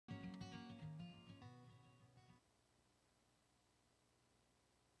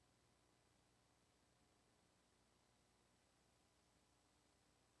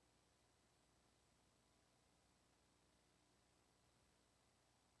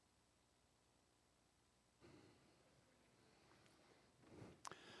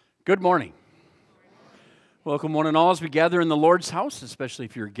Good morning. Welcome one and all as we gather in the Lord's house, especially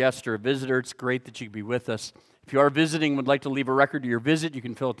if you're a guest or a visitor. It's great that you can be with us. If you are visiting and would like to leave a record of your visit, you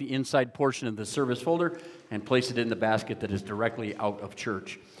can fill out the inside portion of the service folder and place it in the basket that is directly out of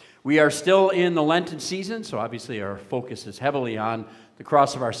church. We are still in the Lenten season, so obviously our focus is heavily on the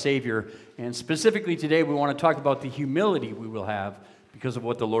cross of our Savior. And specifically today, we want to talk about the humility we will have because of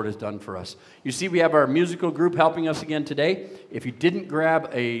what the Lord has done for us. You see, we have our musical group helping us again today. If you didn't grab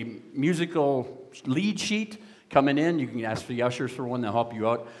a musical lead sheet coming in, you can ask the ushers for one. They'll help you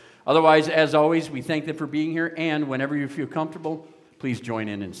out. Otherwise, as always, we thank them for being here, and whenever you feel comfortable, please join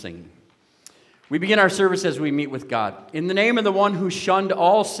in and sing. We begin our service as we meet with God. In the name of the one who shunned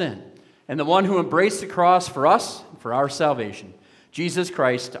all sin and the one who embraced the cross for us and for our salvation, Jesus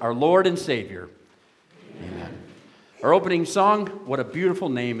Christ, our Lord and Savior. Amen. Our opening song, What a Beautiful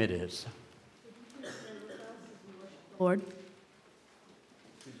Name It Is. Lord.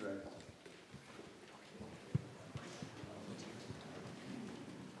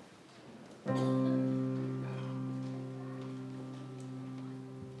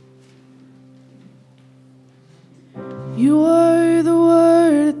 You were the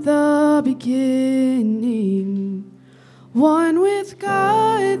Word at the beginning, one with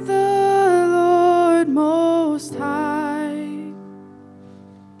God the Lord Most High.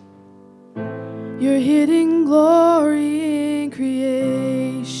 Your hidden glory in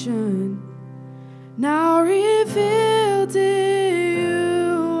creation, now revealed in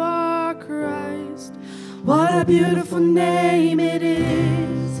you are Christ. What a beautiful name it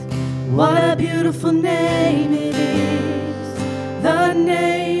is. What a beautiful name it is. The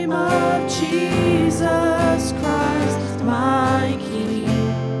name of Jesus Christ, my King.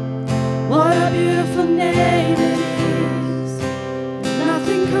 What a beautiful name it is.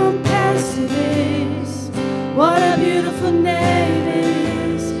 Nothing compares to this. What a beautiful name it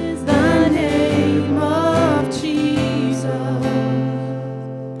is. The name of Jesus.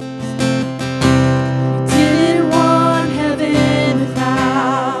 You didn't want heaven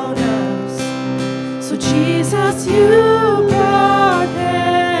without us, so Jesus, you brought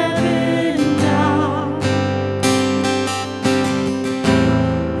heaven down.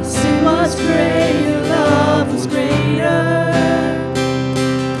 Sin was great, your love was greater.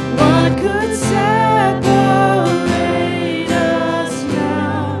 What could separate us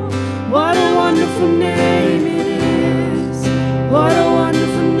now? What a wonderful name it is. What a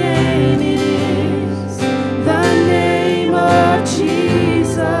wonderful name it is. The name of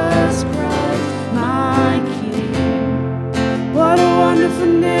Jesus Christ, my King. What a wonderful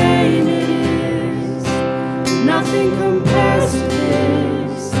name it is. Nothing compares to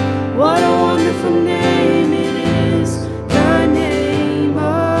this. What a wonderful name it is. The name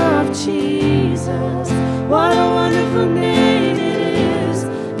of Jesus. What a wonderful name it is.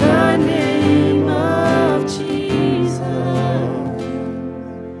 The name of Jesus.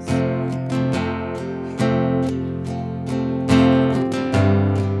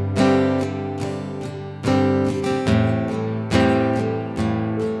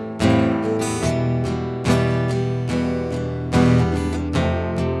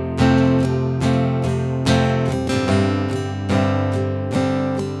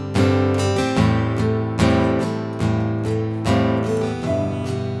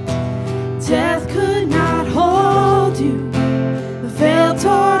 Death could not hold you. The veil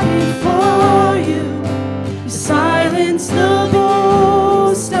tore before you. You silenced the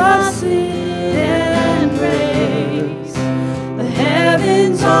boast of sin and grace. The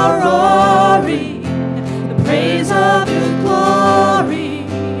heavens are roaring the praise of your glory.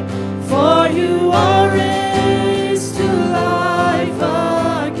 For you are raised to life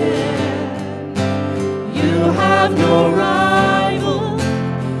again. You have no rival.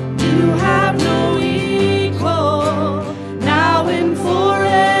 You have no equal. Now and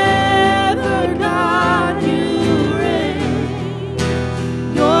forever, God, you reign.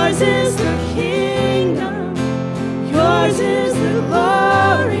 Yours is the kingdom. Yours is the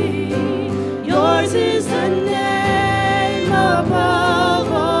glory. Yours is the name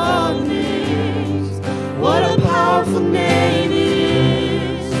above all names. What a powerful name it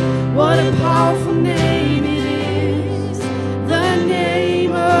is. What a powerful name it is. The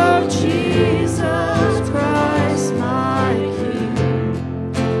name of Jesus Christ, my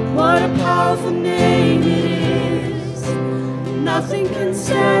King. What a powerful name it is. Nothing can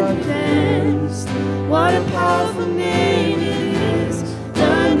stand against. What a powerful name it is.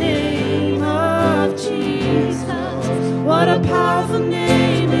 The name of Jesus. What a powerful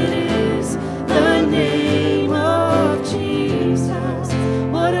name it is. The name of Jesus.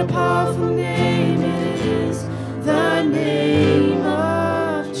 What a powerful name it is. The name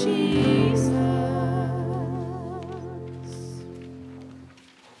of Jesus.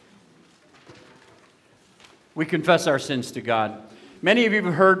 confess our sins to God. Many of you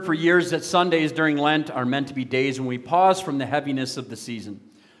have heard for years that Sundays during Lent are meant to be days when we pause from the heaviness of the season.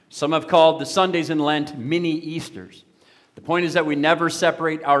 Some have called the Sundays in Lent mini Easters. The point is that we never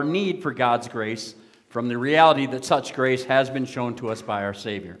separate our need for God's grace from the reality that such grace has been shown to us by our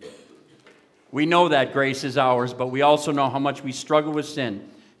Savior. We know that grace is ours, but we also know how much we struggle with sin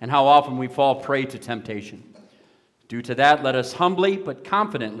and how often we fall prey to temptation. Due to that, let us humbly but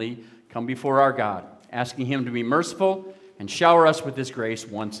confidently come before our God, asking Him to be merciful and shower us with His grace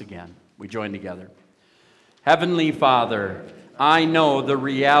once again. We join together. Heavenly Father, I know the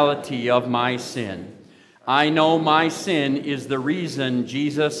reality of my sin. I know my sin is the reason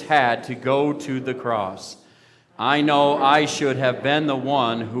Jesus had to go to the cross. I know I should have been the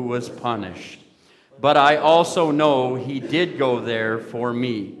one who was punished. But I also know He did go there for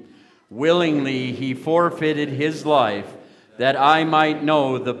me. Willingly He forfeited His life that I might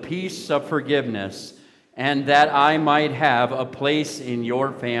know the peace of forgiveness and that I might have a place in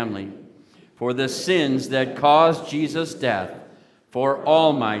your family. For the sins that caused Jesus' death, for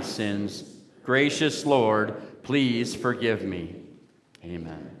all my sins, gracious Lord, please forgive me.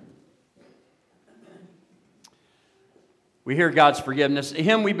 Amen. We hear God's forgiveness. A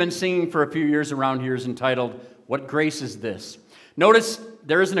hymn we've been singing for a few years around here is entitled, "What Grace Is This?" Notice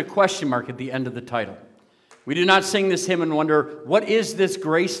there isn't a question mark at the end of the title. We do not sing this hymn and wonder, what is this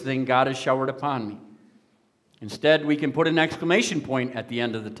grace thing God has showered upon me? Instead, we can put an exclamation point at the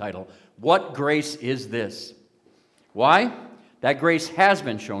end of the title. What grace is this? Why? That grace has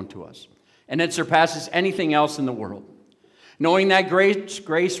been shown to us, and it surpasses anything else in the world. Knowing that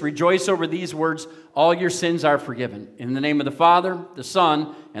grace, rejoice over these words, all your sins are forgiven. In the name of the Father, the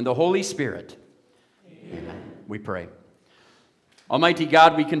Son, and the Holy Spirit. Amen. We pray. Almighty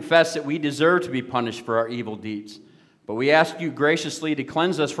God, we confess that we deserve to be punished for our evil deeds, but we ask you graciously to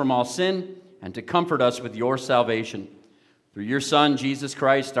cleanse us from all sin and to comfort us with your salvation. Through your Son, Jesus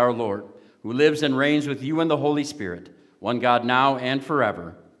Christ, our Lord, who lives and reigns with you in the Holy Spirit, one God now and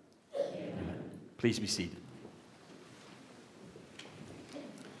forever. Amen. Please be seated.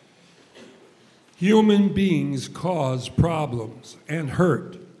 Human beings cause problems and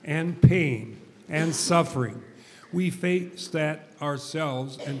hurt and pain and suffering. We face that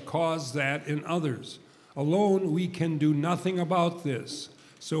ourselves and cause that in others. Alone, we can do nothing about this.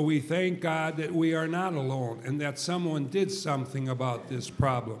 So we thank God that we are not alone and that someone did something about this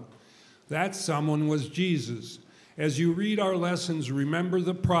problem. That someone was Jesus. As you read our lessons, remember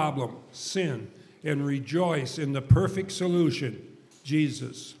the problem, sin, and rejoice in the perfect solution,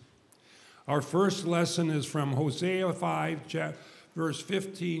 Jesus. Our first lesson is from Hosea 5, verse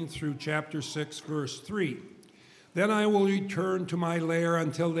 15 through chapter 6, verse 3. Then I will return to my lair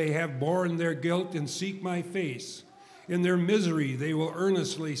until they have borne their guilt and seek my face. In their misery they will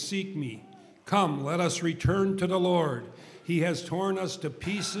earnestly seek me. Come, let us return to the Lord. He has torn us to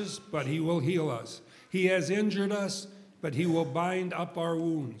pieces, but he will heal us. He has injured us, but he will bind up our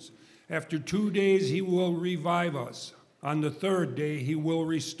wounds. After 2 days he will revive us. On the third day he will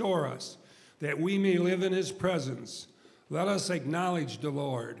restore us, that we may live in his presence. Let us acknowledge the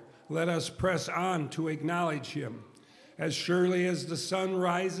Lord. Let us press on to acknowledge him. As surely as the sun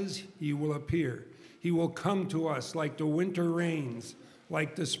rises, he will appear. He will come to us like the winter rains,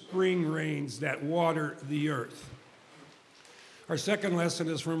 like the spring rains that water the earth. Our second lesson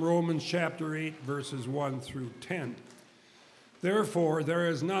is from Romans chapter 8, verses 1 through 10. Therefore, there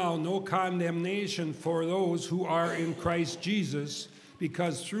is now no condemnation for those who are in Christ Jesus,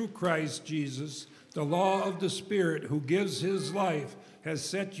 because through Christ Jesus, the law of the Spirit who gives his life has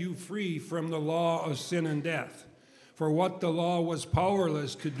set you free from the law of sin and death. For what the law was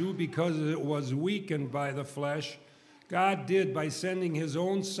powerless to do because it was weakened by the flesh, God did by sending his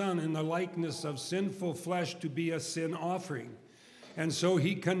own Son in the likeness of sinful flesh to be a sin offering. And so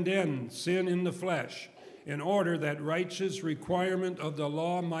he condemned sin in the flesh, in order that righteous requirement of the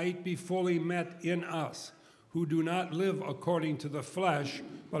law might be fully met in us, who do not live according to the flesh,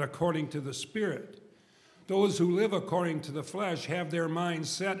 but according to the Spirit. Those who live according to the flesh have their minds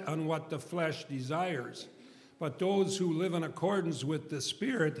set on what the flesh desires. But those who live in accordance with the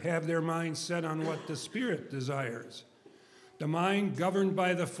Spirit have their minds set on what the Spirit desires. The mind governed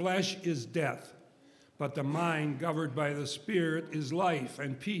by the flesh is death, but the mind governed by the Spirit is life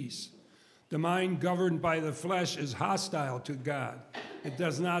and peace. The mind governed by the flesh is hostile to God. It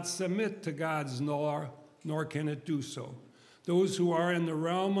does not submit to God's law, nor can it do so. Those who are in the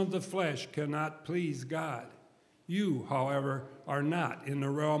realm of the flesh cannot please God. You, however, are not in the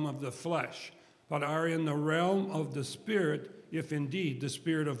realm of the flesh, but are in the realm of the Spirit, if indeed the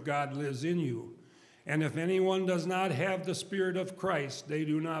Spirit of God lives in you. And if anyone does not have the Spirit of Christ, they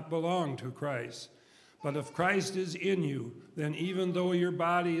do not belong to Christ. But if Christ is in you, then even though your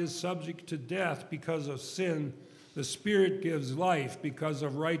body is subject to death because of sin, the Spirit gives life because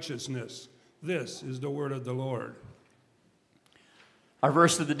of righteousness. This is the word of the Lord. Our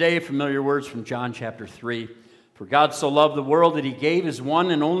verse of the day, familiar words from John chapter 3. For God so loved the world that he gave his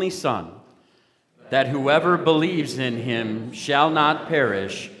one and only Son, that whoever believes in him shall not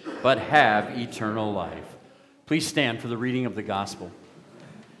perish, but have eternal life. Please stand for the reading of the gospel.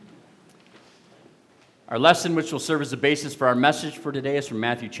 Our lesson, which will serve as the basis for our message for today, is from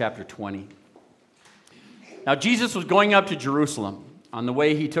Matthew chapter 20. Now Jesus was going up to Jerusalem. On the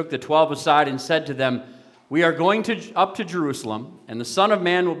way he took the 12 aside and said to them, "We are going up to Jerusalem, and the Son of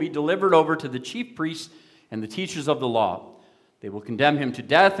Man will be delivered over to the chief priests and the teachers of the law. They will condemn him to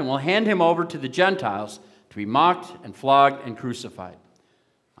death and will hand him over to the Gentiles to be mocked and flogged and crucified.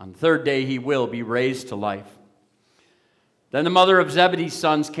 On the third day he will be raised to life." Then the mother of Zebedee's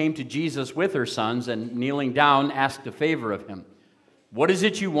sons came to Jesus with her sons, and kneeling down, asked a favor of him. "What is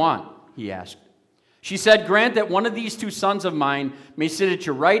it you want?" he asked. She said, "Grant that one of these two sons of mine may sit at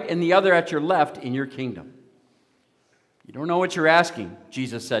your right and the other at your left in your kingdom." "You don't know what you're asking,"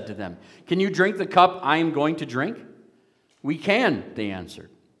 Jesus said to them. "Can you drink the cup I am going to drink?" "We can," they answered.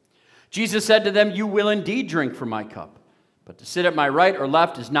 Jesus said to them, "You will indeed drink from my cup, but to sit at my right or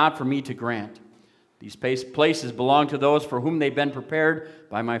left is not for me to grant. These places belong to those for whom they've been prepared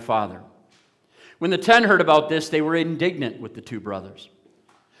by my Father." When the 10 heard about this, they were indignant with the two brothers.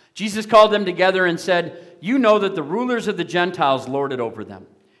 Jesus called them together and said, "You know that the rulers of the Gentiles lord it over them,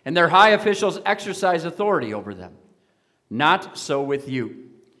 and their high officials exercise authority over them. Not so with you.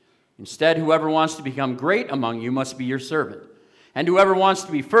 Instead, whoever wants to become great among you must be your servant, and whoever wants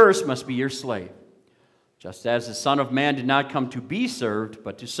to be first must be your slave. Just as the Son of Man did not come to be served,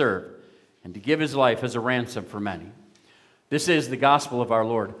 but to serve, and to give his life as a ransom for many." This is the gospel of our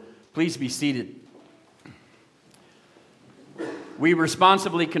Lord. Please be seated. We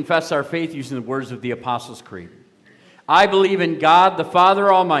responsibly confess our faith using the words of the Apostles' Creed. I believe in God, the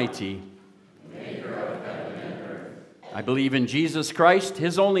Father Almighty, maker of heaven and earth. I believe in Jesus Christ,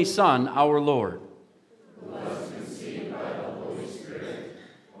 his only Son, our Lord, who was conceived by the Holy Spirit,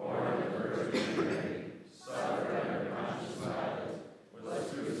 born of the Virgin Mary, suffered under Pontius Pilate,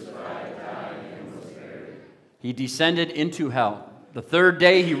 was crucified, died, and was buried. He descended into hell. The third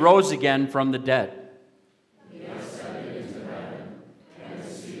day he rose again from the dead.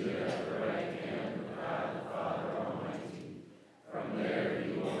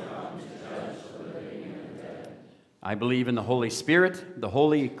 I believe in the Holy Spirit, the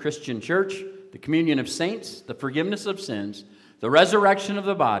holy Christian church, the communion of saints, the forgiveness of sins, the resurrection of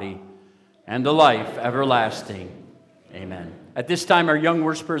the body, and the life everlasting. Amen. At this time, our young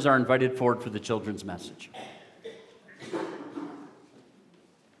worshipers are invited forward for the children's message.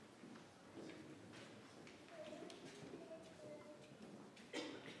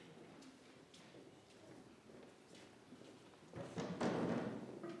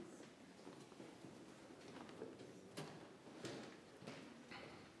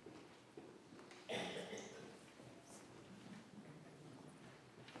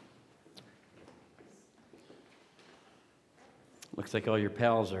 Looks like all your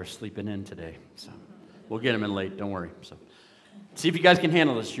pals are sleeping in today, so we'll get them in late, don't worry. So, see if you guys can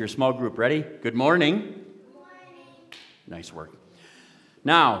handle this. You're a small group. Ready? Good morning. Good morning. Nice work.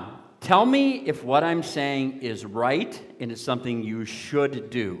 Now, tell me if what I'm saying is right and it's something you should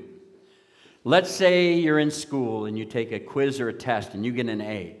do. Let's say you're in school and you take a quiz or a test and you get an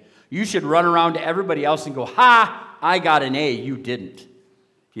A. You should run around to everybody else and go, "Ha, I got an A, you didn't."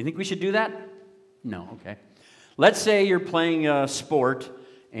 Do you think we should do that? No, okay. Let's say you're playing a sport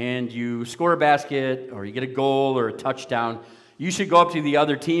and you score a basket or you get a goal or a touchdown. You should go up to the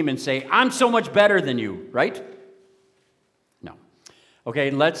other team and say, "I'm so much better than you," right? No. Okay,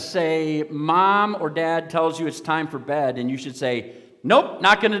 let's say mom or dad tells you it's time for bed and you should say, "Nope,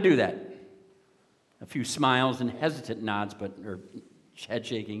 not going to do that." A few smiles and hesitant nods, or head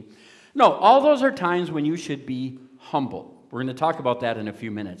shaking. No, all those are times when you should be humble. We're going to talk about that in a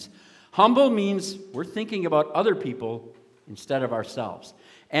few minutes. Humble means we're thinking about other people instead of ourselves.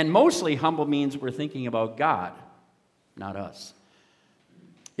 And mostly humble means we're thinking about God, not us.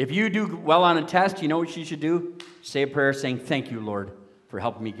 If you do well on a test, you know what you should do? Say a prayer saying, "Thank you, Lord, for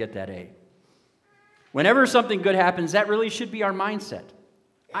helping me get that A." Whenever something good happens, that really should be our mindset.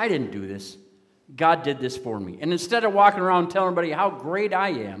 I didn't do this. God did this for me. And instead of walking around telling everybody how great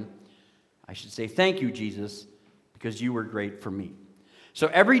I am, I should say, "Thank you, Jesus, because you were great for me." So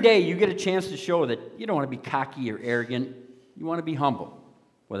every day you get a chance to show that you don't want to be cocky or arrogant. You want to be humble,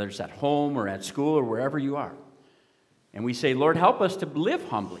 whether it's at home or at school or wherever you are. And we say, "Lord, help us to live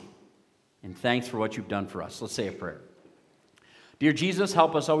humbly." And thanks for what you've done for us. Let's say a prayer. Dear Jesus,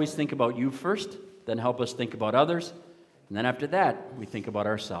 help us always think about you first, then help us think about others, and then after that, we think about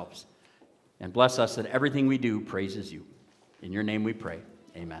ourselves. And bless us that everything we do praises you. In your name we pray.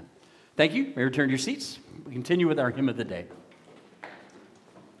 Amen. Thank you. May you return to your seats. We continue with our hymn of the day.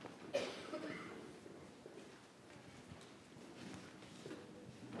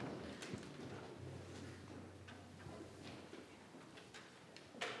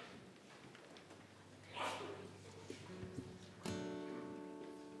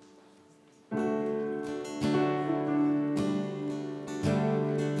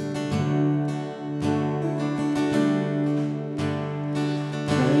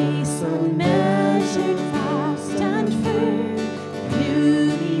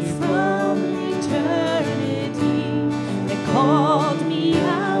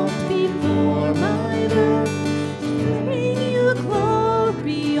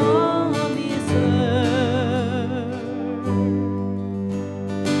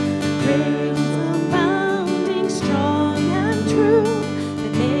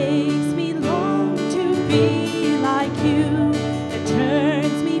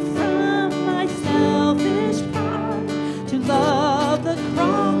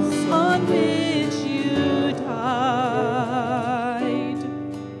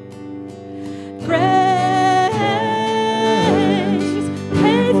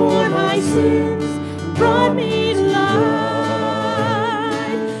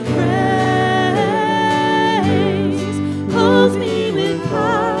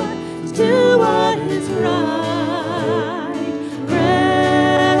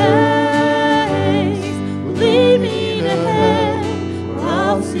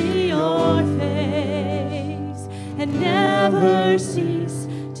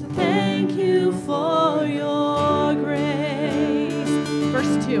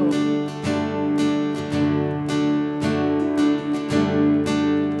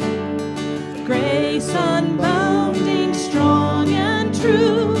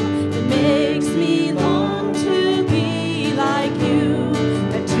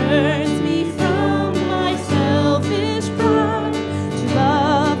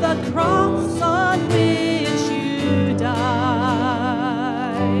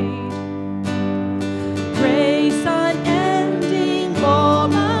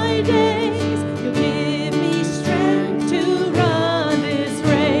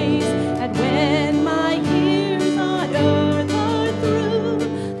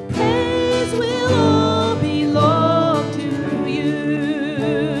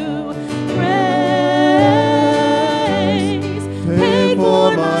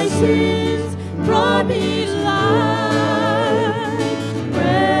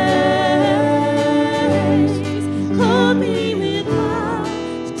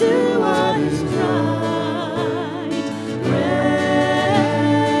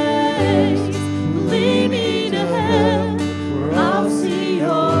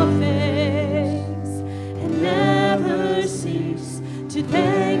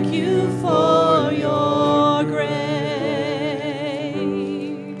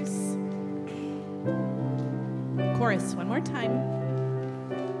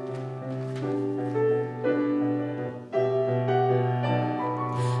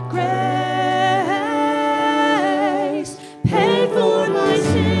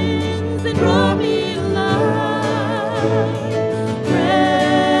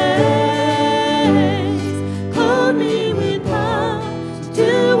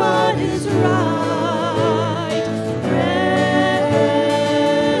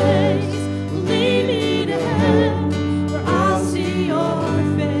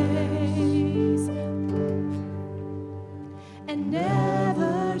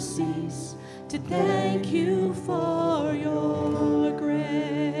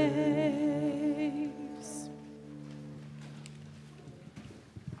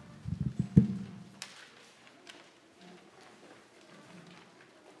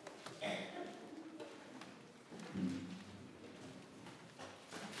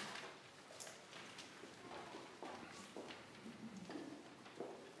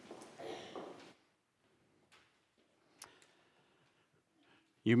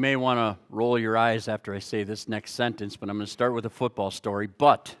 You may want to roll your eyes after I say this next sentence, but I'm going to start with a football story.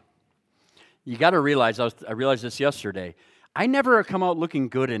 But you got to realize, I realized this yesterday, I never come out looking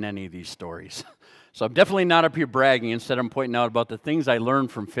good in any of these stories. So I'm definitely not up here bragging. Instead, I'm pointing out about the things I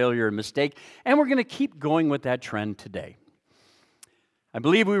learned from failure and mistake, and we're going to keep going with that trend today. I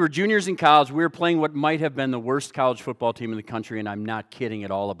believe we were juniors in college. We were playing what might have been the worst college football team in the country, and I'm not kidding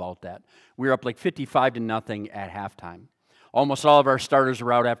at all about that. We were up like 55-0 at halftime. Almost all of our starters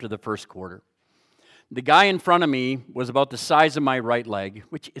were out after the first quarter. The guy in front of me was about the size of my right leg,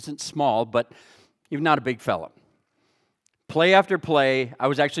 which isn't small, but he's not a big fella. Play after play, I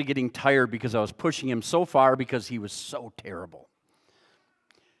was actually getting tired because I was pushing him so far because he was so terrible.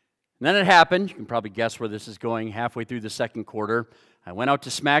 And then it happened. You can probably guess where this is going. Halfway through the second quarter, I went out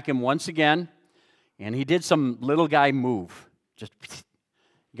to smack him once again, and he did some little guy move. Just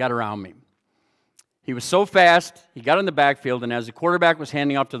got around me. He was so fast, he got in the backfield, and as the quarterback was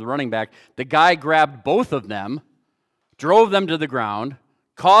handing off to the running back, the guy grabbed both of them, drove them to the ground,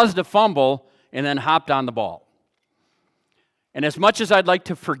 caused a fumble, and then hopped on the ball. And as much as I'd like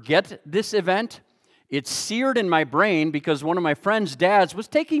to forget this event, it's seared in my brain because one of my friend's dads was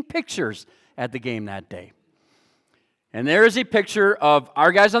taking pictures at the game that day. And there is a picture of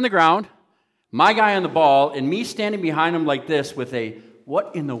our guys on the ground, my guy on the ball, and me standing behind him like this with a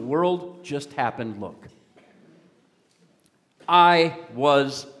 "what in the world just happened" look. I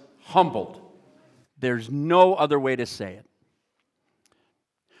was humbled. There's no other way to say it.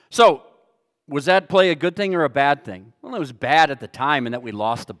 So, was that play a good thing or a bad thing? Well, it was bad at the time in that we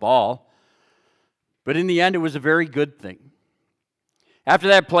lost the ball. But in the end, it was a very good thing. After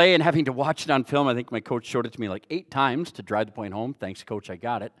that play and having to watch it on film, I think my coach showed it to me like 8 times to drive the point home. Thanks, Coach, I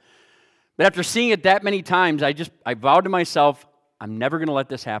got it. But after seeing it that many times, I vowed to myself, I'm never going to let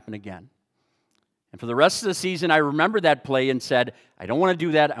this happen again. And for the rest of the season, I remembered that play and said, I don't want to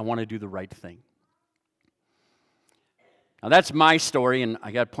do that. I want to do the right thing. Now, that's my story, and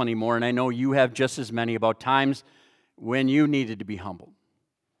I got plenty more, and I know you have just as many about times when you needed to be humbled,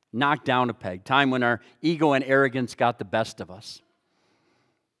 knocked down a peg, time when our ego and arrogance got the best of us.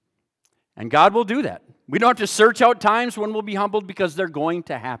 And God will do that. We don't have to search out times when we'll be humbled because they're going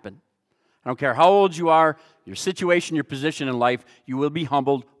to happen. I don't care how old you are, your situation, your position in life, you will be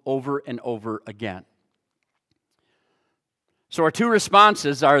humbled over and over again. So our 2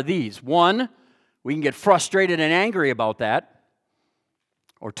 responses are these. 1, we can get frustrated and angry about that.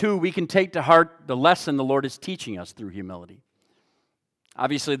 Or 2, we can take to heart the lesson the Lord is teaching us through humility.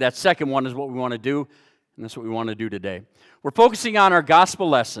 Obviously, that second one is what we want to do, and that's what we want to do today. We're focusing on our gospel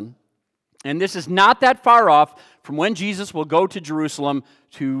lesson, and this is not that far off from when Jesus will go to Jerusalem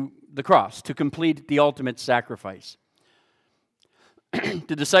to the cross to complete the ultimate sacrifice.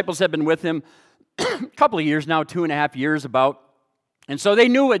 The disciples have been with him a couple of years now, 2.5 years about, and so they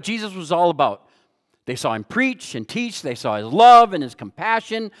knew what Jesus was all about. They saw him preach and teach. They saw his love and his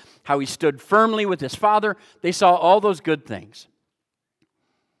compassion, how he stood firmly with his Father. They saw all those good things.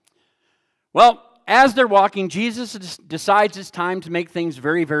 Well, as they're walking, Jesus decides it's time to make things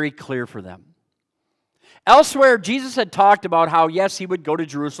very, very clear for them. Elsewhere, Jesus had talked about how, yes, he would go to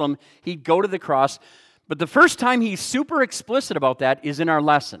Jerusalem, he'd go to the cross, but the first time he's super explicit about that is in our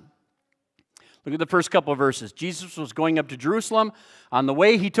lesson. Look at the first couple of verses. Jesus was going up to Jerusalem. On the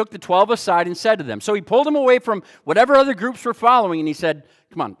way, he took the 12 aside and said to them. So he pulled them away from whatever other groups were following, and he said,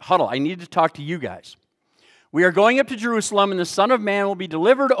 come on, huddle, I need to talk to you guys. We are going up to Jerusalem, and the Son of Man will be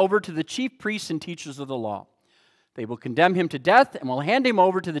delivered over to the chief priests and teachers of the law. They will condemn him to death and will hand him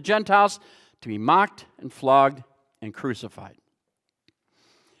over to the Gentiles to be mocked and flogged and crucified.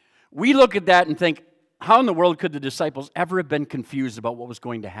 We look at that and think, how in the world could the disciples ever have been confused about what was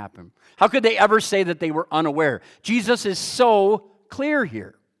going to happen? How could they ever say that they were unaware? Jesus is so clear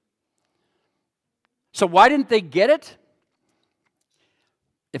here. So why didn't they get it?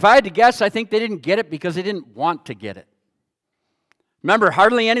 If I had to guess, I think they didn't get it because they didn't want to get it. Remember,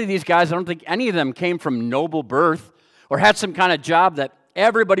 hardly any of these guys, I don't think any of them came from noble birth or had some kind of job that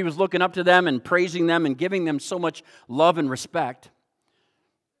everybody was looking up to them and praising them and giving them so much love and respect.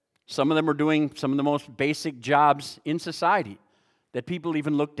 Some of them were doing some of the most basic jobs in society that people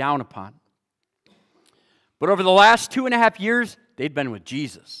even look down upon. But over the last 2.5 years, they'd been with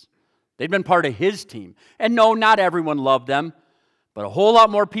Jesus. They'd been part of his team. And no, not everyone loved them, but a whole lot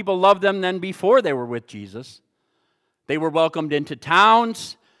more people loved them than before they were with Jesus. They were welcomed into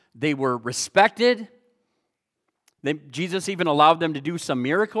towns. They were respected. Jesus even allowed them to do some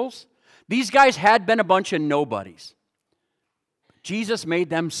miracles. These guys had been a bunch of nobodies. Jesus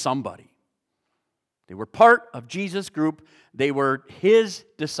made them somebody. They were part of Jesus' group. They were his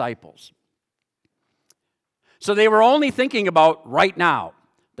disciples. So they were only thinking about right now,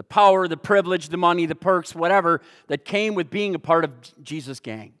 the power, the privilege, the money, the perks, whatever that came with being a part of Jesus'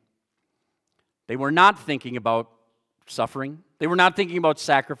 gang. They were not thinking about suffering. They were not thinking about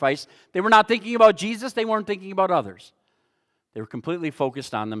sacrifice. They were not thinking about Jesus. They weren't thinking about others. They were completely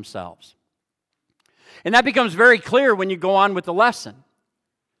focused on themselves. And that becomes very clear when you go on with the lesson.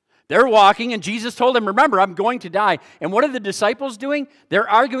 They're walking, and Jesus told them, remember, I'm going to die. And what are the disciples doing? They're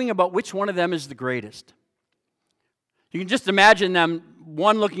arguing about which one of them is the greatest. You can just imagine them,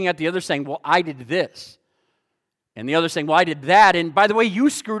 one looking at the other saying, well, I did this. And the other saying, well, I did that. And by the way, you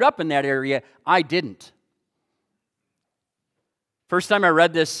screwed up in that area. I didn't. First time I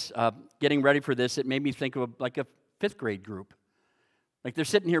read this, getting ready for this, it made me think of like a 5th grade group. Like they're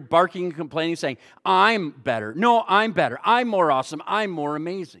sitting here barking and complaining, saying, I'm better. No, I'm better. I'm more awesome. I'm more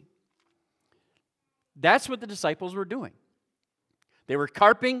amazing. That's what the disciples were doing. They were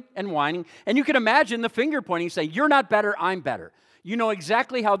carping and whining. And you can imagine the finger pointing, saying, you're not better, I'm better. You know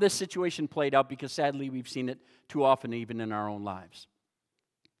exactly how this situation played out because sadly we've seen it too often even in our own lives.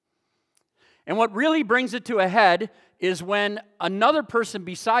 And what really brings it to a head is when another person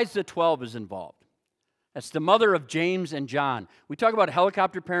besides the 12 is involved. That's the mother of James and John. We talk about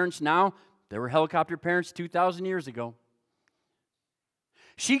helicopter parents now. There were helicopter parents 2,000 years ago.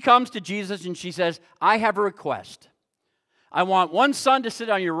 She comes to Jesus and she says, I have a request. I want one son to sit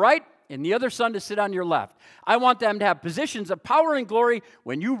on your right and the other son to sit on your left. I want them to have positions of power and glory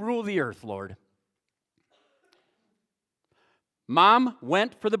when you rule the earth, Lord. Mom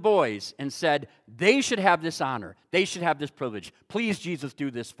went for the boys and said, they should have this honor. They should have this privilege. Please, Jesus, do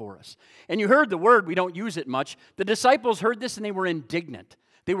this for us. And you heard the word. We don't use it much. The disciples heard this and they were indignant.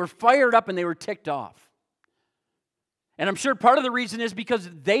 They were fired up and they were ticked off. And I'm sure part of the reason is because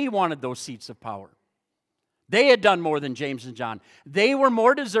they wanted those seats of power. They had done more than James and John. They were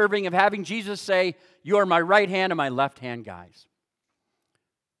more deserving of having Jesus say, you are my right hand and my left hand guys.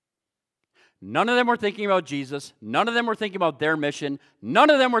 None of them were thinking about Jesus. None of them were thinking about their mission. None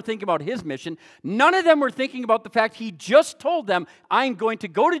of them were thinking about his mission. None of them were thinking about the fact he just told them, I'm going to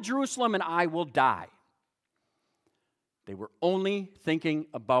go to Jerusalem and I will die. They were only thinking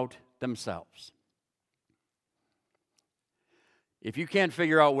about themselves. If you can't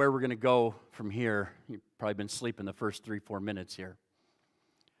figure out where we're going to go from here, you've probably been sleeping the first 3-4 minutes here.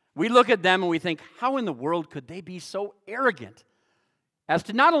 We look at them and we think, how in the world could they be so arrogant as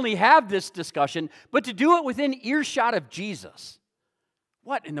to not only have this discussion, but to do it within earshot of Jesus?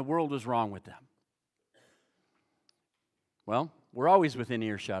 What in the world is wrong with them? Well, we're always within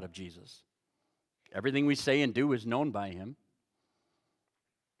earshot of Jesus. Everything we say and do is known by him.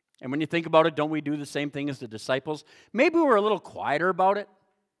 And when you think about it, don't we do the same thing as the disciples? Maybe we're a little quieter about it.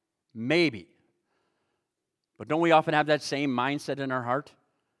 Maybe. But don't we often have that same mindset in our heart?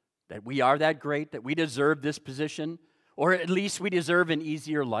 That we are that great, that we deserve this position, or at least we deserve an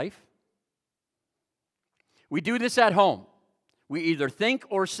easier life? We do this at home. We either think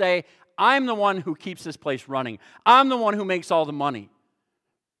or say, I'm the one who keeps this place running. I'm the one who makes all the money.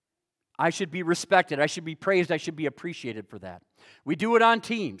 I should be respected. I should be praised. I should be appreciated for that. We do it on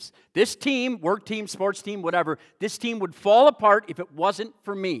teams. This team, work team, sports team, whatever, this team would fall apart if it wasn't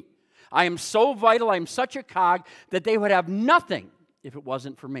for me. I am so vital, I am such a cog that they would have nothing if it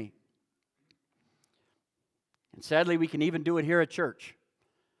wasn't for me. And sadly, we can even do it here at church.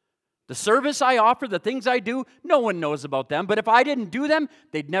 The service I offer, the things I do, no one knows about them. But if I didn't do them,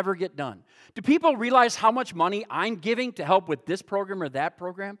 they'd never get done. Do people realize how much money I'm giving to help with this program or that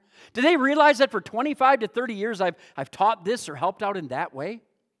program? Do they realize that for 25 to 30 years I've taught this or helped out in that way?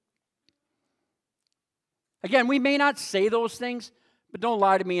 Again, we may not say those things, but don't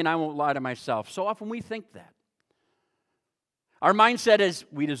lie to me and I won't lie to myself. So often we think that. Our mindset is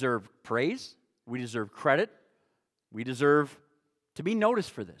we deserve praise, we deserve credit, we deserve to be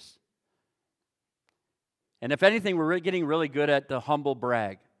noticed for this. And if anything, we're getting really good at the humble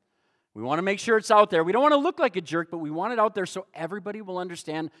brag. We want to make sure it's out there. We don't want to look like a jerk, but we want it out there so everybody will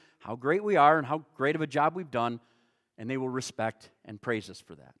understand how great we are and how great of a job we've done, and they will respect and praise us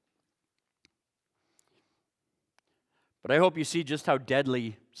for that. But I hope you see just how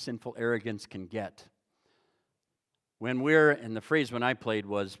deadly sinful arrogance can get. When and the phrase when I played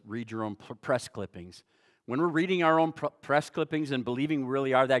was read your own press clippings. When we're reading our own press clippings and believing we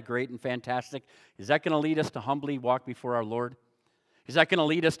really are that great and fantastic, is that going to lead us to humbly walk before our Lord? Is that going to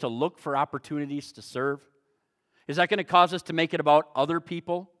lead us to look for opportunities to serve? Is that going to cause us to make it about other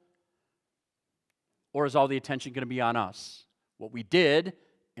people? Or is all the attention going to be on us? What we did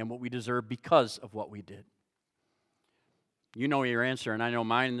and what we deserve because of what we did? You know your answer, and I know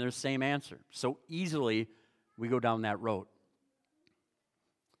mine, and they're the same answer. So easily we go down that road.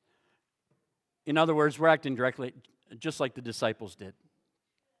 In other words, we're acting directly just like the disciples did.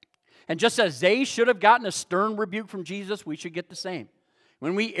 And just as they should have gotten a stern rebuke from Jesus, we should get the same.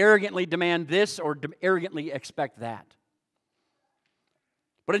 When we arrogantly demand this or arrogantly expect that.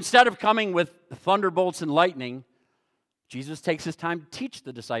 But instead of coming with thunderbolts and lightning, Jesus takes his time to teach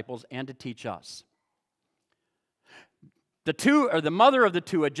the disciples and to teach us. The mother of the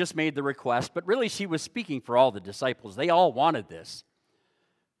two had just made the request, but really she was speaking for all the disciples. They all wanted this.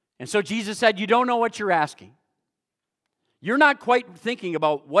 And so Jesus said, you don't know what you're asking. You're not quite thinking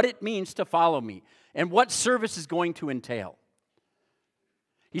about what it means to follow me and what service is going to entail.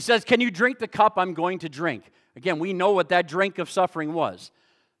 He says, can you drink the cup I'm going to drink? Again, we know what that drink of suffering was.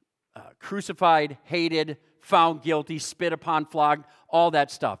 Crucified, hated, found guilty, spit upon, flogged, all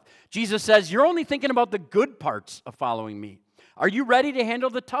that stuff. Jesus says, you're only thinking about the good parts of following me. Are you ready to handle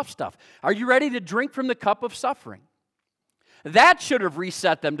the tough stuff? Are you ready to drink from the cup of suffering? That should have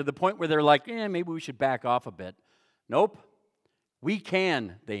reset them to the point where they're like, maybe we should back off a bit. Nope. We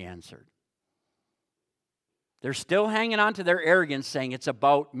can, they answered. They're still hanging on to their arrogance, saying it's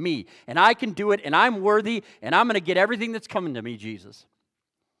about me, and I can do it, and I'm worthy, and I'm going to get everything that's coming to me, Jesus.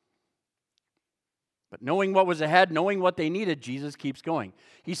 But knowing what was ahead, knowing what they needed, Jesus keeps going.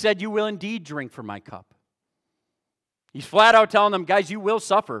 He said, you will indeed drink from my cup. He's flat out telling them, guys, you will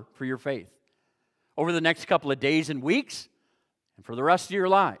suffer for your faith over the next couple of days and weeks and for the rest of your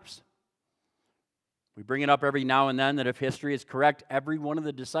lives. We bring it up every now and then that if history is correct, every one of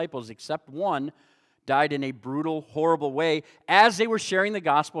the disciples except one died in a brutal, horrible way as they were sharing the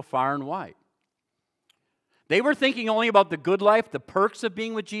gospel far and wide. They were thinking only about the good life, the perks of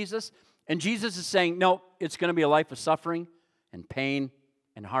being with Jesus, and Jesus is saying, no, it's going to be a life of suffering and pain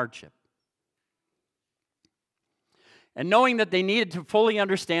and hardship. And knowing that they needed to fully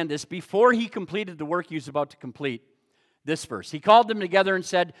understand this before he completed the work he was about to complete, this verse. He called them together and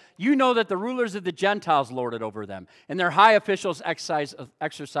said, you know that the rulers of the Gentiles lord it over them, and their high officials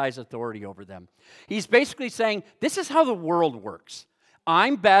exercise authority over them. He's basically saying, this is how the world works.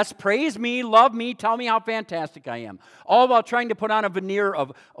 I'm best, praise me, love me, tell me how fantastic I am. All while trying to put on a veneer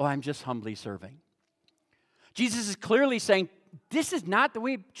of, I'm just humbly serving. Jesus is clearly saying, this is not the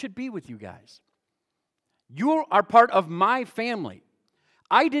way it should be with you guys. You are part of my family.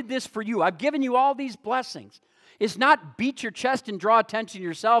 I did this for you. I've given you all these blessings. It's not beat your chest and draw attention to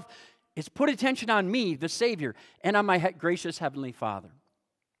yourself. It's put attention on me, the Savior, and on my gracious Heavenly Father.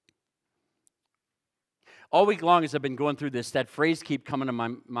 All week long as I've been going through this, that phrase keeps coming to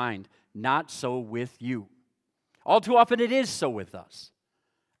my mind, not so with you. All too often it is so with us.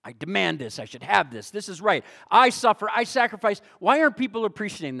 I demand this, I should have this, this is right. I suffer, I sacrifice. Why aren't people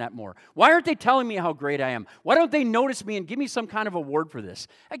appreciating that more? Why aren't they telling me how great I am? Why don't they notice me and give me some kind of award for this?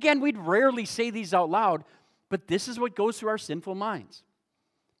 Again, we'd rarely say these out loud, but this is what goes through our sinful minds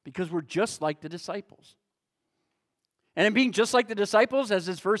because we're just like the disciples. And in being just like the disciples, as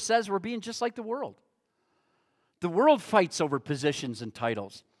this verse says, we're being just like the world. The world fights over positions and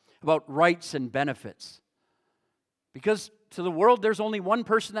titles, about rights and benefits. Because to the world, there's only one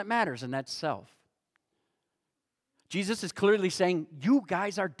person that matters, and that's self. Jesus is clearly saying, you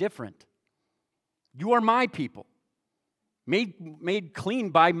guys are different. You are my people, made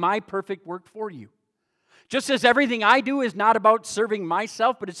clean by my perfect work for you. Just as everything I do is not about serving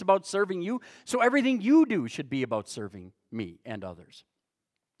myself, but it's about serving you, so everything you do should be about serving me and others.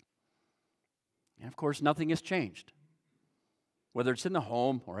 And of course, nothing has changed. Whether it's in the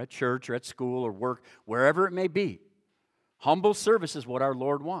home or at church or at school or work, wherever it may be, humble service is what our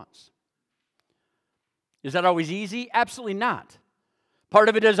Lord wants. Is that always easy? Absolutely not. Part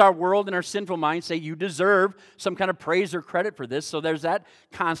of it is our world and our sinful minds say you deserve some kind of praise or credit for this, so there's that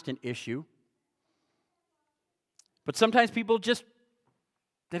constant issue. But sometimes people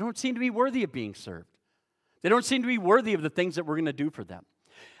they don't seem to be worthy of being served. They don't seem to be worthy of the things that we're going to do for them.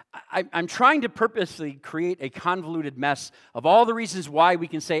 I'm trying to purposely create a convoluted mess of all the reasons why we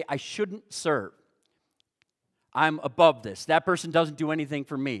can say, I shouldn't serve. I'm above this. That person doesn't do anything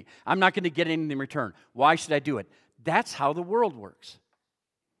for me. I'm not going to get anything in return. Why should I do it? That's how the world works.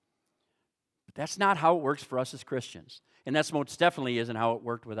 But that's not how it works for us as Christians. And that's most definitely isn't how it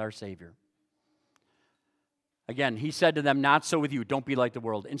worked with our Savior. Again, he said to them, not so with you. Don't be like the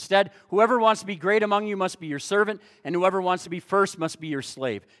world. Instead, whoever wants to be great among you must be your servant, and whoever wants to be first must be your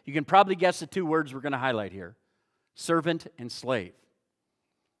slave. You can probably guess the two words we're going to highlight here. Servant and slave.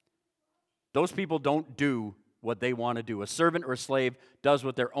 Those people don't do what they want to do. A servant or a slave does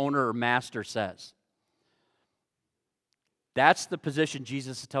what their owner or master says. That's the position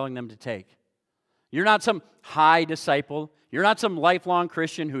Jesus is telling them to take. You're not some high disciple. You're not some lifelong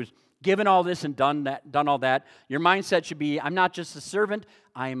Christian who's given all this and done all that. Your mindset should be, I'm not just a servant,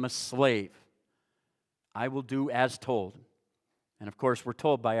 I am a slave. I will do as told. And of course, we're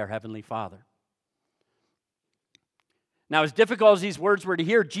told by our Heavenly Father. Now, as difficult as these words were to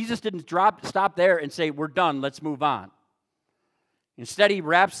hear, Jesus didn't stop there and say, we're done, let's move on. Instead, he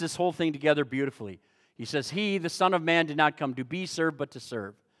wraps this whole thing together beautifully. He says, he, the Son of Man, did not come to be served, but to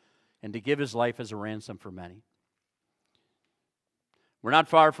serve, and to give his life as a ransom for many. We're not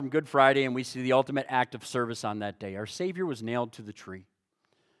far from Good Friday, and we see the ultimate act of service on that day. Our Savior was nailed to the tree.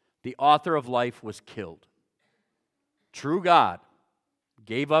 The author of life was killed. true God,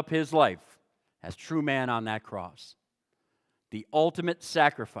 gave up his life as true man on that cross. The ultimate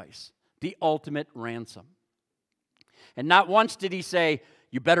sacrifice, the ultimate ransom. And not once did he say,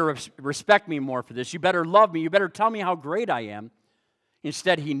 you better respect me more for this. You better love me. You better tell me how great I am.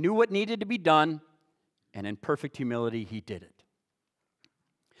 Instead, he knew what needed to be done, and in perfect humility, he did it.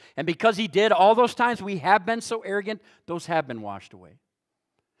 And because he did, all those times we have been so arrogant, those have been washed away.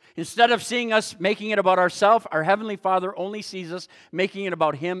 Instead of seeing us making it about ourselves, our Heavenly Father only sees us making it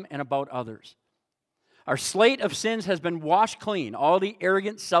about him and about others. Our slate of sins has been washed clean. All the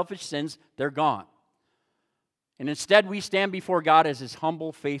arrogant, selfish sins, they're gone. And instead, we stand before God as his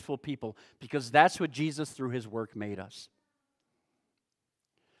humble, faithful people, because that's what Jesus, through his work, made us.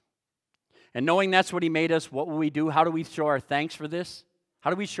 And knowing that's what he made us, what will we do? How do we show our thanks for this? How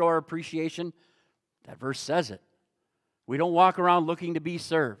do we show our appreciation? That verse says it. We don't walk around looking to be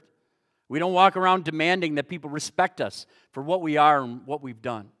served. We don't walk around demanding that people respect us for what we are and what we've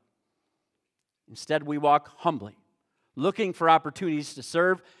done. Instead, we walk humbly, looking for opportunities to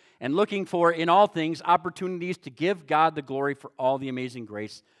serve and looking for, in all things, opportunities to give God the glory for all the amazing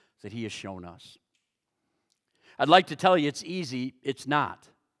grace that he has shown us. I'd like to tell you it's easy. It's not.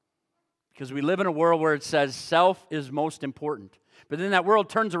 Because we live in a world where it says self is most important. But then that world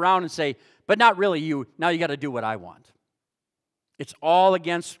turns around and say, but not really you. Now you got to do what I want. It's all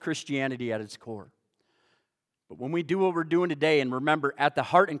against Christianity at its core. But when we do what we're doing today, and remember, at the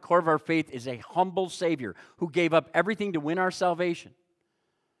heart and core of our faith is a humble Savior who gave up everything to win our salvation.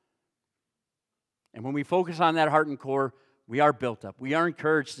 And when we focus on that heart and core, we are built up. We are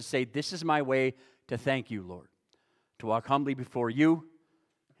encouraged to say, this is my way to thank you, Lord. To walk humbly before you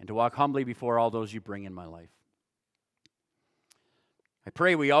and to walk humbly before all those you bring in my life. I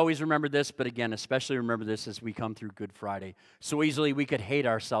pray we always remember this, but again, especially remember this as we come through Good Friday. So easily we could hate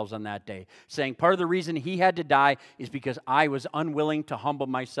ourselves on that day, saying part of the reason he had to die is because I was unwilling to humble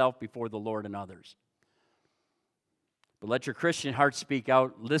myself before the Lord and others. But let your Christian heart speak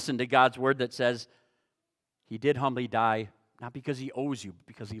out. Listen to God's word that says he did humbly die, not because he owes you, but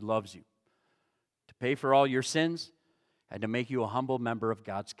because he loves you. To pay for all your sins and to make you a humble member of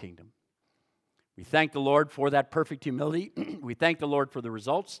God's kingdom. We thank the Lord for that perfect humility. We thank the Lord for the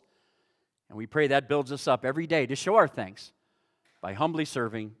results. And we pray that builds us up every day to show our thanks by humbly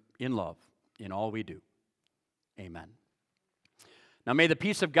serving in love in all we do. Amen. Now may the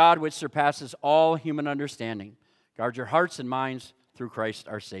peace of God, which surpasses all human understanding, guard your hearts and minds through Christ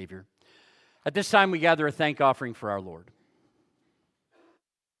our Savior. At this time, we gather a thank offering for our Lord.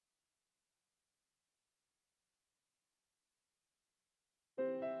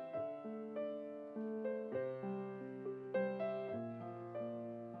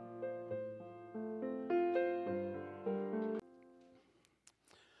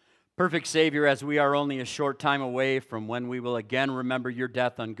 Perfect Savior, as we are only a short time away from when we will again remember your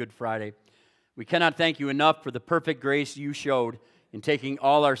death on Good Friday, we cannot thank you enough for the perfect grace you showed in taking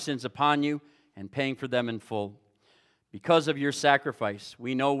all our sins upon you and paying for them in full. Because of your sacrifice,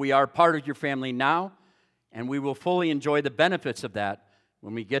 we know we are part of your family now, and we will fully enjoy the benefits of that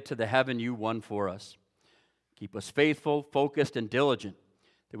when we get to the heaven you won for us. Keep us faithful, focused, and diligent,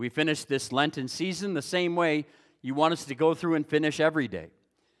 that we finish this Lenten season the same way you want us to go through and finish every day,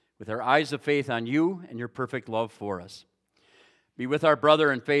 with our eyes of faith on you and your perfect love for us. Be with our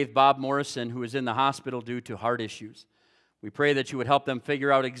brother in faith, Bob Morrison, who is in the hospital due to heart issues. We pray that you would help them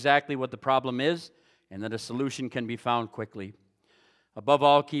figure out exactly what the problem is and that a solution can be found quickly. Above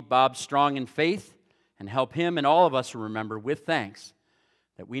all, keep Bob strong in faith and help him and all of us remember with thanks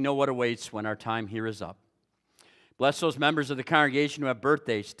that we know what awaits when our time here is up. Bless those members of the congregation who have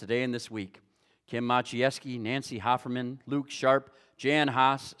birthdays today and this week. Kim Machieski, Nancy Hofferman, Luke Sharp, Jan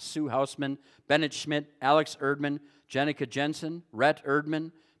Haas, Sue Hausman, Bennett Schmidt, Alex Erdman, Jenica Jensen, Rhett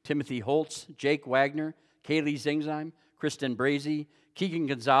Erdman, Timothy Holtz, Jake Wagner, Kaylee Zingzheim, Kristen Brazy, Keegan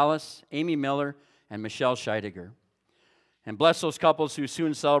Gonzalez, Amy Miller, and Michelle Scheidegger. And bless those couples who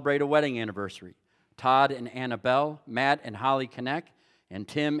soon celebrate a wedding anniversary, Todd and Annabelle, Matt and Holly Kneck, and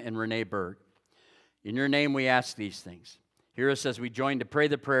Tim and Renee Berg. In your name we ask these things. Hear us as we join to pray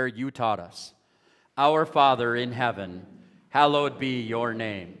the prayer you taught us. Our Father in heaven, hallowed be your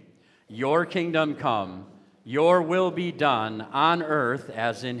name. Your kingdom come, your will be done on earth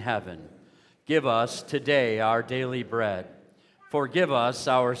as in heaven. Give us today our daily bread. Forgive us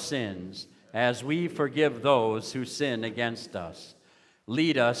our sins, as we forgive those who sin against us.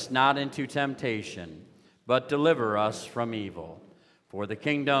 Lead us not into temptation, but deliver us from evil. For the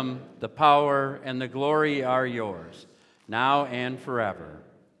kingdom, the power, and the glory are yours, now and forever.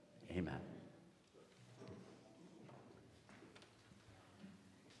 Amen.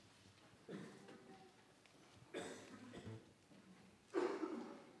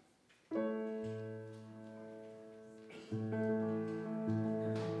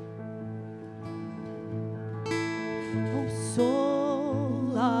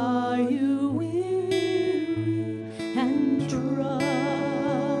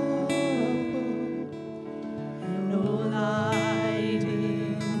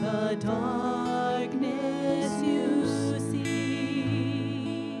 darkness you see.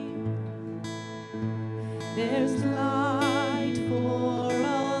 There's light for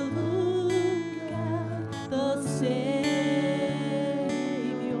a look at the Savior,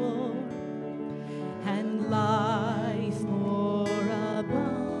 and life more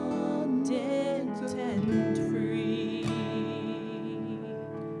abundant and free.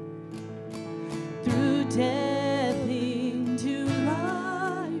 Through death into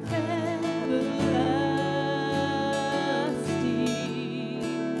life everlasting,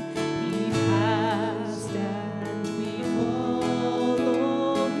 He passed and we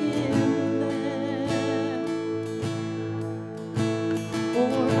follow Him there.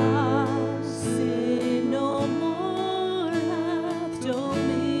 For our sin no more hath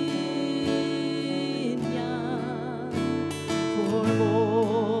dominion, for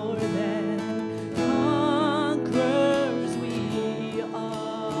more than conquerors we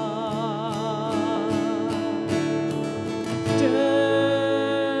are.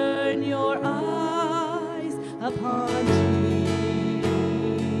 Turn your eyes upon Jesus.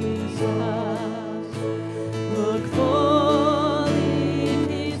 Look full in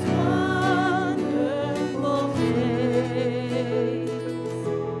His wonderful face,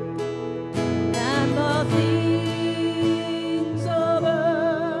 and the things of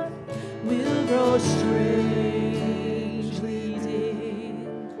earth will grow strangely dim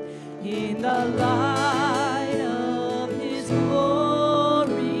in the light of His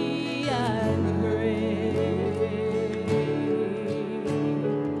glory and grace.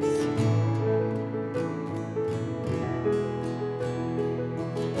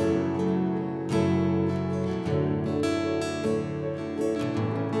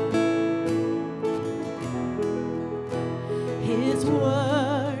 His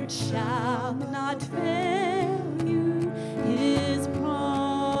word shall not fail you, His promise.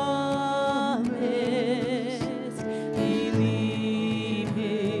 Believe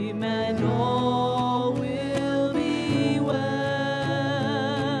Him and all will be well.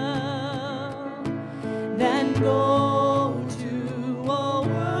 Then go to a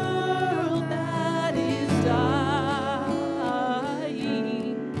world that is dying,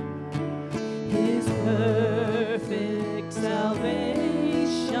 His perfect salvation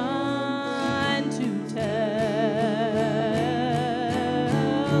to tell.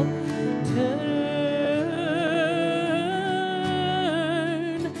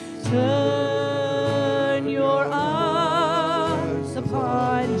 Turn your eyes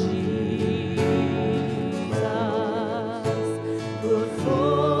upon Jesus. Look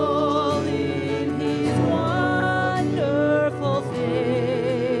full in His wonderful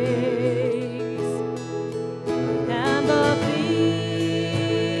face, and the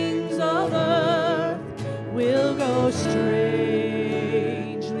things of earth will go strangely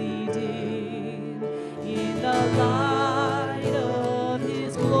dim in the light of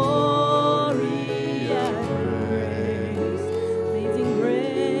His glory and grace. Amazing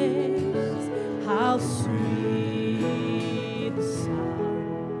grace, how sweet the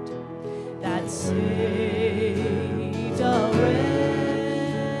sound that saved a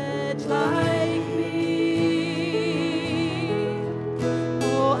wretch like me.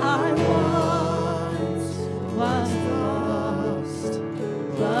 Oh, I once was lost,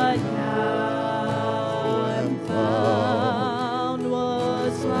 but now I'm found.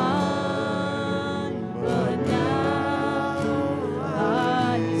 Was blind, but now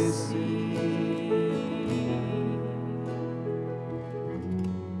I see.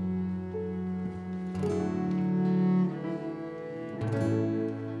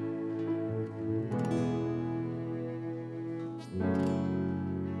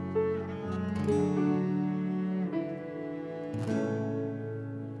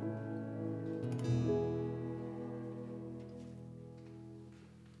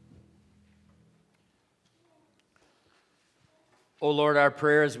 O Lord, our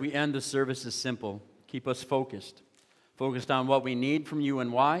prayer as we end the service is simple. Keep us focused. Focused on what we need from you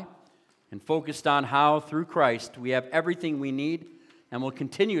and why, and focused on how, through Christ, we have everything we need and will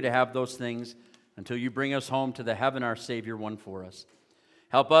continue to have those things until you bring us home to the heaven our Savior won for us.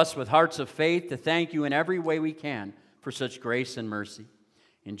 Help us with hearts of faith to thank you in every way we can for such grace and mercy.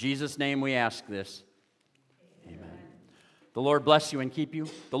 In Jesus' name we ask this. Amen. The Lord bless you and keep you.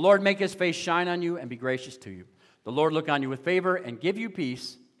 The Lord make His face shine on you and be gracious to you. The Lord look on you with favor and give you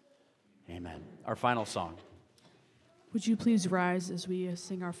peace. Amen. Our final song. Would you please rise as we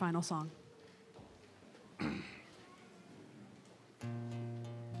sing our final song?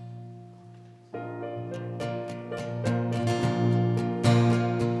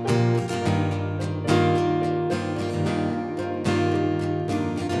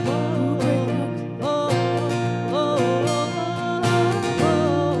 What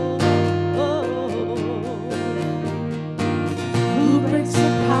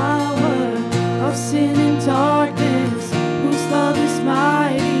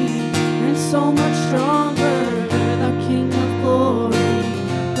so much stronger, the King of glory,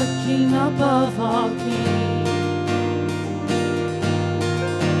 the King above all kings,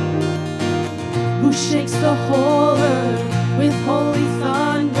 who shakes the whole earth with holy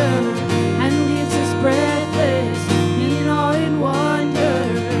thunder and leaves us breathless in awe and wonder,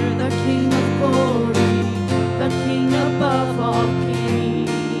 the King of glory, the King above all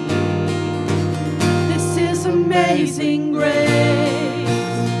kings. This is amazing grace.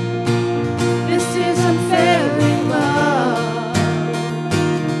 This is unfailing love,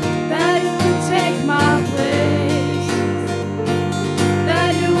 that you would take my place,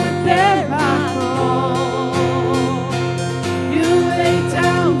 that you would bear my cross. You laid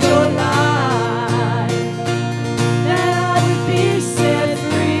down your life, that I would be set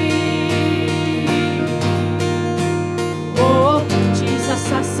free. Oh, Jesus,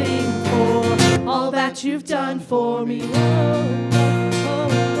 I sing for all that you've done for me.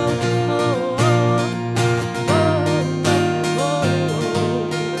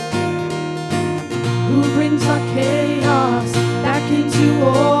 Who brings our chaos back into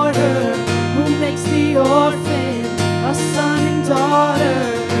order, who makes the orphan a son and daughter,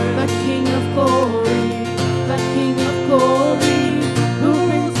 the King of glory, the King of glory, who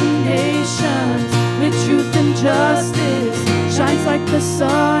brings the nations with truth and justice, shines like the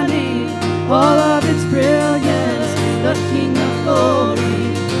sun in all of its brilliance, the King of glory,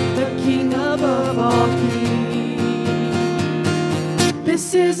 the King above all kings.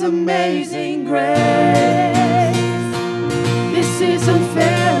 This is amazing grace. This is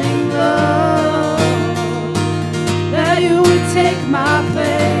unfailing love, that you would take my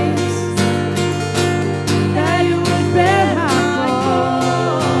place, that you would bear my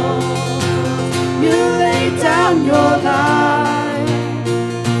cross. You laid down your life,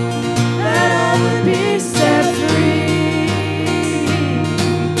 that I would be set free.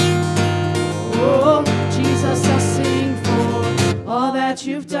 Oh, Jesus, I sing for all that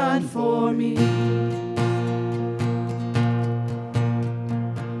you've done for me.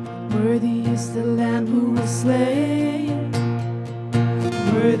 Worthy is the Lamb who was slain.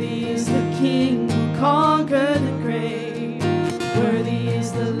 Worthy is the King who conquered the grave. Worthy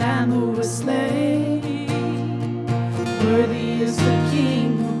is the Lamb who was slain. Worthy is the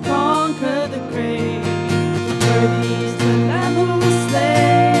King who conquered the grave. Worthy is the Lamb who was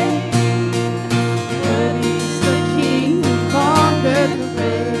slain. Worthy is the King who conquered the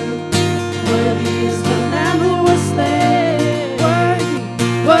grave. Worthy is the Lamb who was slain.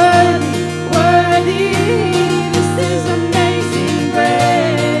 Worthy, worthy, this is amazing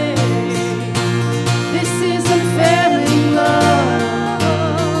grace. This is unfailing love,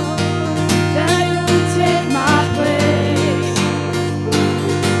 that you would take my place,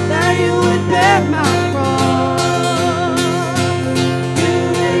 that you would bear my cross. You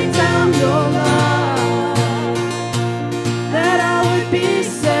laid down your life, that I would be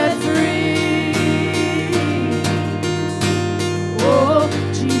set free. Oh,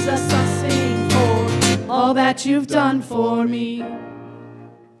 Jesus, I sing for all that you've done for me.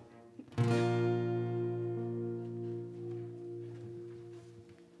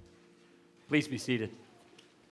 Please be seated.